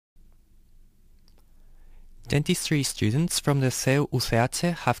Dentistry students from the CEU-UCH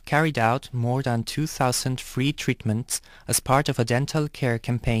have carried out more than 2,000 free treatments as part of a dental care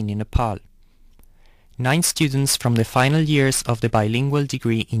campaign in Nepal. 9 students from the final years of the bilingual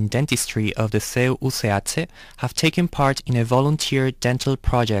degree in dentistry of the CEU-UCH have taken part in a volunteer dental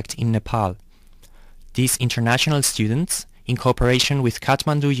project in Nepal. These international students, in cooperation with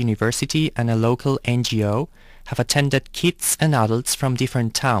Kathmandu University and a local NGO, have attended kids and adults from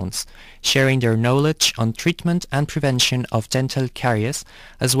different towns, sharing their knowledge on treatment and prevention of dental caries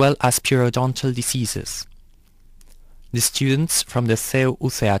as well as periodontal diseases. The students from the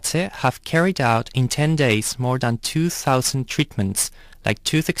CEU-UCH have carried out in 10 days more than 2,000 treatments like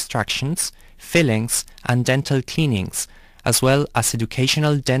tooth extractions, fillings and dental cleanings, as well as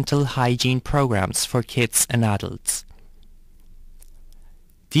educational dental hygiene programs for kids and adults.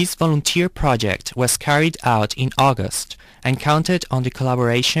 This volunteer project was carried out in August and counted on the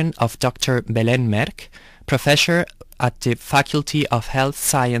collaboration of Dr. Belén Merck, professor at the Faculty of Health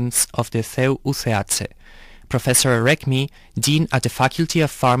Science of the CEU-UCH, Professor Rekmi, Dean at the Faculty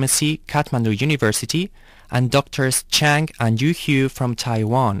of Pharmacy, Kathmandu University, and Drs. Chang and Yu Hu from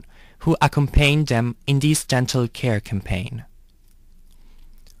Taiwan, who accompanied them in this dental care campaign.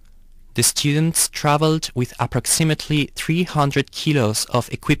 The students traveled with approximately 300 kilos of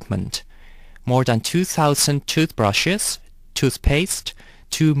equipment, more than 2,000 toothbrushes, toothpaste,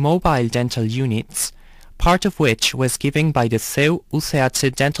 2 mobile dental units, part of which was given by the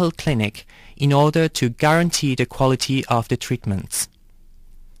CEU-UCH Dental Clinic in order to guarantee the quality of the treatments.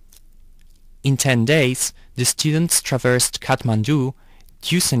 In 10 days, the students traversed Kathmandu,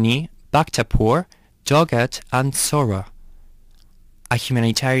 Dusani, Bhaktapur, Dogat and Sora, a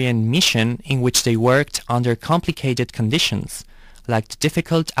humanitarian mission in which they worked under complicated conditions, like the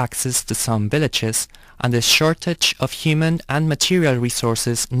difficult access to some villages and the shortage of human and material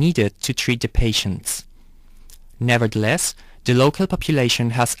resources needed to treat the patients. Nevertheless, the local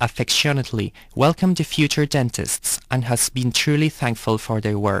population has affectionately welcomed the future dentists and has been truly thankful for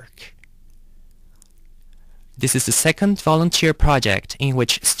their work. This is the second volunteer project in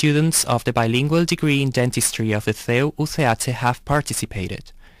which students of the bilingual degree in dentistry of the CEU-UCH have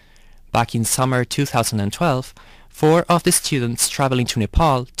participated. Back in summer 2012, 4 of the students traveling to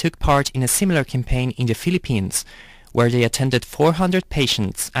Nepal took part in a similar campaign in the Philippines, where they attended 400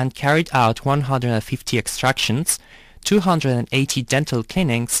 patients and carried out 150 extractions, 280 dental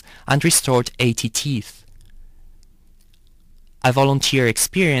cleanings, and restored 80 teeth. A volunteer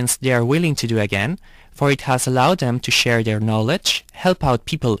experience they are willing to do again, for it has allowed them to share their knowledge, help out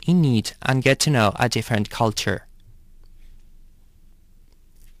people in need, and get to know a different culture.